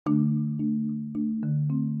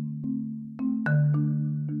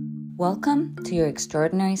Welcome to Your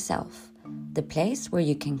Extraordinary Self, the place where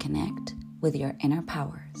you can connect with your inner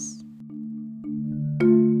powers.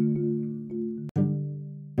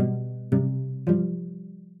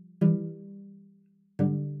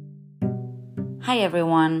 Hi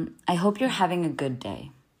everyone, I hope you're having a good day.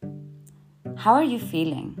 How are you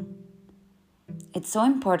feeling? It's so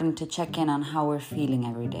important to check in on how we're feeling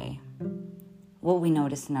every day. What we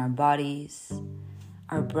notice in our bodies,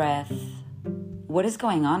 our breath, what is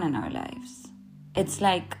going on in our lives. It's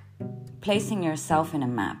like placing yourself in a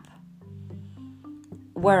map.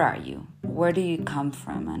 Where are you? Where do you come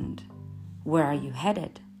from? And where are you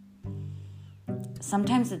headed?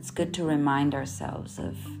 Sometimes it's good to remind ourselves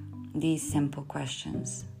of these simple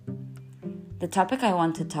questions. The topic I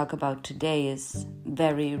want to talk about today is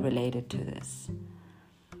very related to this.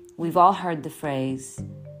 We've all heard the phrase,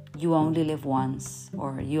 you only live once,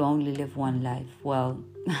 or you only live one life. Well,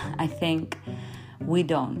 I think we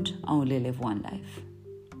don't only live one life.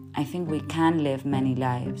 I think we can live many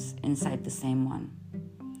lives inside the same one.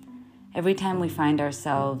 Every time we find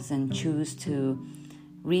ourselves and choose to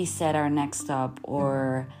reset our next stop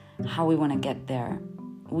or how we want to get there,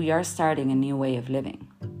 we are starting a new way of living.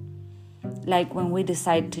 Like when we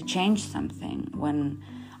decide to change something, when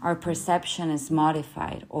our perception is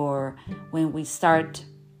modified, or when we start,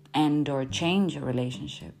 end, or change a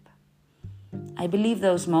relationship. I believe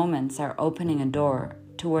those moments are opening a door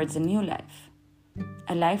towards a new life.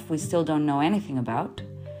 A life we still don't know anything about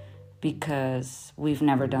because we've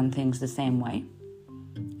never done things the same way.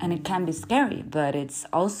 And it can be scary, but it's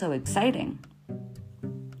also exciting.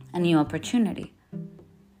 A new opportunity.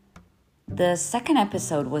 The second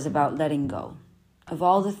episode was about letting go of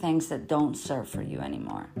all the things that don't serve for you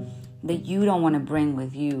anymore, that you don't want to bring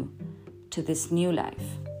with you to this new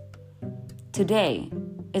life. Today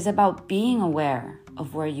is about being aware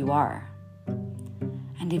of where you are.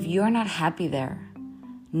 And if you're not happy there,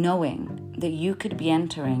 knowing that you could be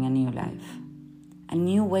entering a new life, a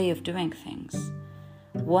new way of doing things,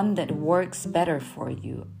 one that works better for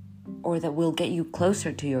you or that will get you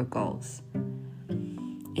closer to your goals.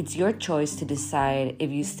 It's your choice to decide if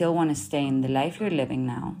you still want to stay in the life you're living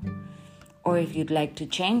now, or if you'd like to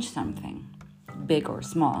change something, big or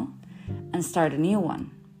small, and start a new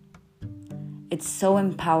one. It's so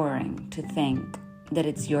empowering to think that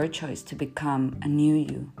it's your choice to become a new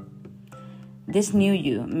you. This new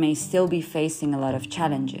you may still be facing a lot of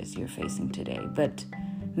challenges you're facing today, but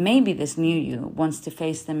maybe this new you wants to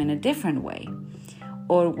face them in a different way,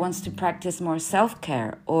 or wants to practice more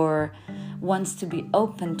self-care, or wants to be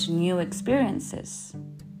open to new experiences.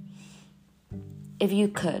 If you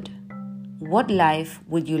could, what life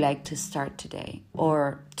would you like to start today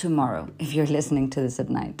or tomorrow if you're listening to this at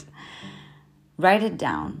night? Write it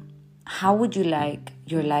down. How would you like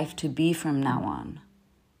your life to be from now on?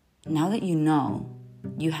 Now that you know,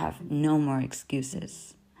 you have no more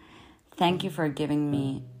excuses. Thank you for giving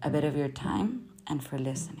me a bit of your time and for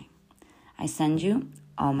listening. I send you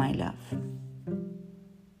all my love.